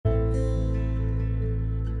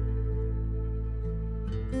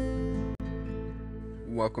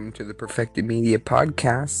Welcome to the Perfected Media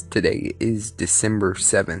Podcast. Today is December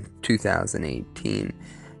 7th, 2018,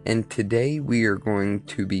 and today we are going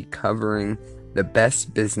to be covering the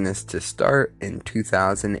best business to start in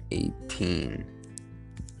 2018.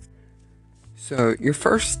 So your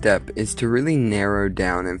first step is to really narrow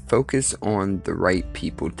down and focus on the right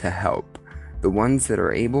people to help, the ones that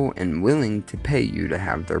are able and willing to pay you to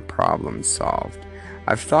have their problems solved.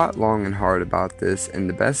 I've thought long and hard about this, and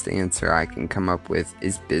the best answer I can come up with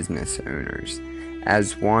is business owners.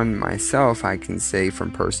 As one myself, I can say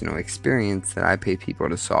from personal experience that I pay people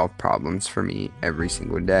to solve problems for me every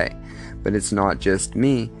single day. But it's not just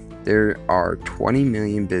me. There are 20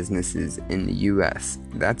 million businesses in the US.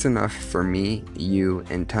 That's enough for me, you,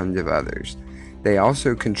 and tons of others. They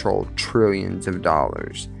also control trillions of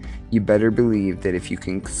dollars. You better believe that if you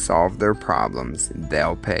can solve their problems,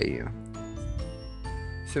 they'll pay you.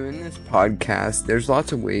 So in this podcast, there's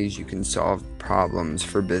lots of ways you can solve problems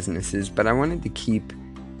for businesses, but I wanted to keep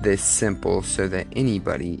this simple so that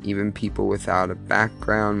anybody, even people without a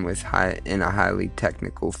background in a highly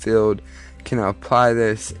technical field, can apply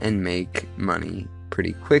this and make money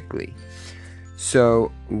pretty quickly. So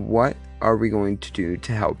what are we going to do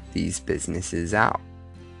to help these businesses out?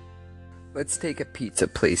 Let's take a pizza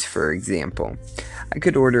place for example. I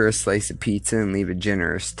could order a slice of pizza and leave a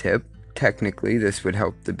generous tip. Technically, this would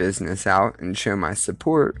help the business out and show my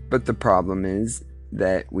support, but the problem is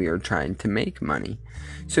that we are trying to make money.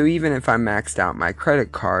 So even if I maxed out my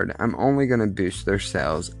credit card, I'm only going to boost their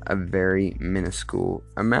sales a very minuscule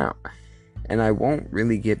amount, and I won't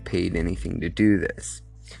really get paid anything to do this.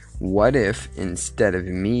 What if, instead of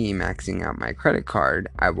me maxing out my credit card,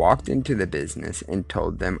 I walked into the business and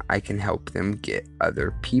told them I can help them get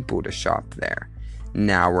other people to shop there?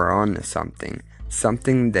 Now we're on to something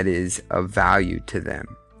that is of value to them.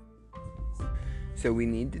 So we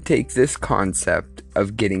need to take this concept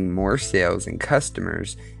of getting more sales and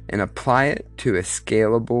customers and apply it to a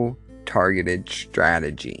scalable, targeted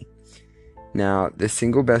strategy. Now, the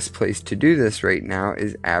single best place to do this right now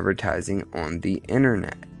is advertising on the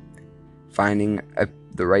internet. Finding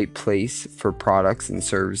the right place for products and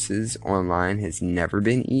services online has never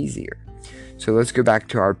been easier. So let's go back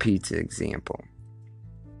to our pizza example.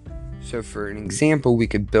 So for an example, we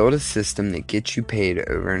could build a system that gets you paid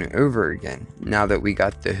over and over again. Now that we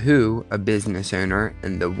got the who, a business owner,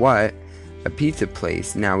 and the what, a pizza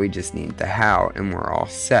place, now we just need the how, and we're all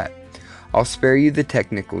set. I'll spare you the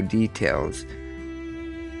technical details.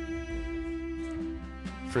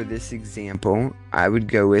 For this example, I would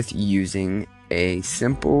go with using a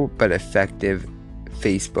simple but effective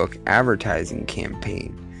Facebook advertising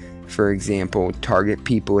campaign. For example, target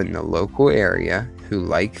people in the local area who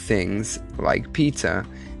like things like pizza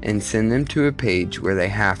and send them to a page where they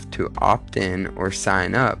have to opt in or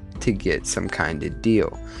sign up to get some kind of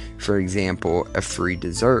deal. For example, a free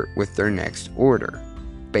dessert with their next order.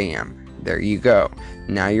 Bam, there you go.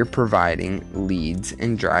 Now you're providing leads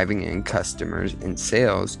and driving in customers and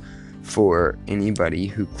sales for anybody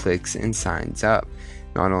who clicks and signs up.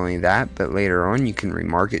 Not only that, but later on you can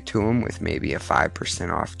remarket to them with maybe a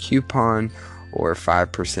 5% off coupon or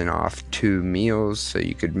 5% off 2 meals, so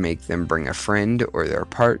you could make them bring a friend or their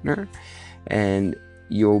partner, and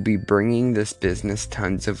you'll be bringing this business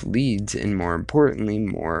tons of leads and, more importantly,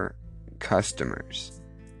 more customers.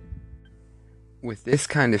 With this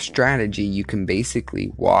kind of strategy, you can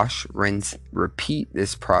basically wash, rinse, repeat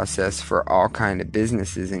this process for all kind of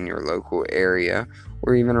businesses in your local area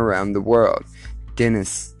or even around the world.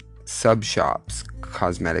 Dentists, sub shops,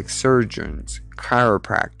 cosmetic surgeons,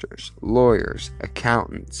 chiropractors, lawyers,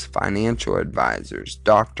 accountants, financial advisors,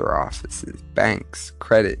 doctor offices, banks,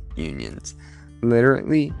 credit unions.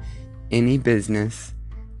 Literally, any business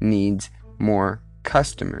needs more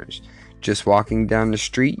customers. Just walking down the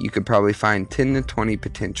street, you could probably find 10 to 20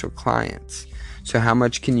 potential clients. So how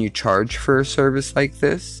much can you charge for a service like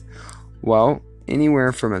this? Well,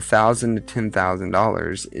 anywhere from $1,000 to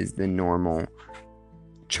 $10,000 is the normal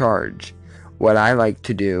charge. What I like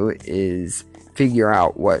to do is figure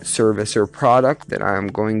out what service or product that I'm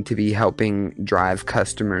going to be helping drive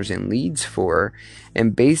customers and leads for,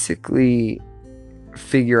 and basically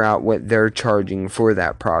figure out what they're charging for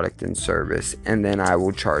that product and service, and then I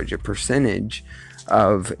will charge a percentage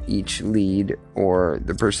of each lead or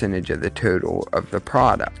the percentage of the total of the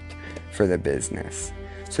product for the business.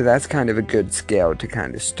 So that's kind of a good scale to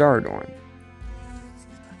kind of start on.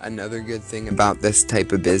 Another good thing about this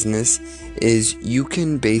type of business is you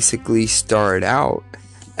can basically start out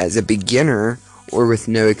as a beginner or with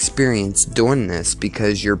no experience doing this,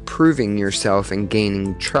 because you're proving yourself and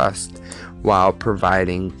gaining trust while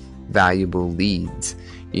providing valuable leads.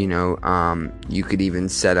 You could even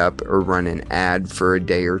set up or run an ad for a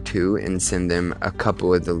day or two and send them a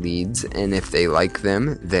couple of the leads. And if they like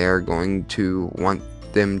them, they're going to want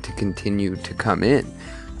them to continue to come in.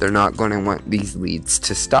 They're not going to want these leads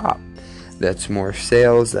to stop. That's more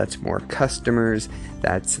sales, that's more customers,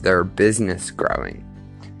 that's their business growing.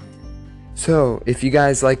 So if you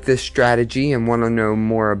guys like this strategy and want to know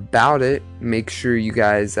more about it, make sure you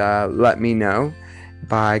guys let me know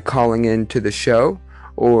by calling into the show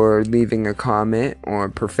or leaving a comment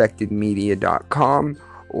on perfectedmedia.com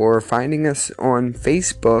or finding us on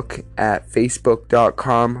Facebook at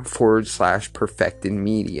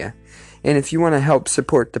facebook.com/perfectedmedia. And if you want to help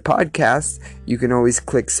support the podcast, you can always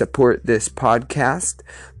click support this podcast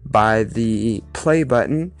by the play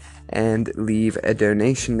button and leave a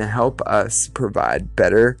donation to help us provide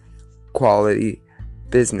better quality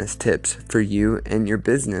business tips for you and your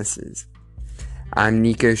businesses. I'm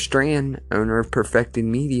Nico Strand, owner of Perfected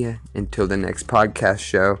Media. Until the next podcast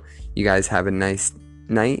show, you guys have a nice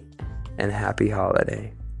night and happy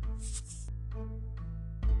holiday.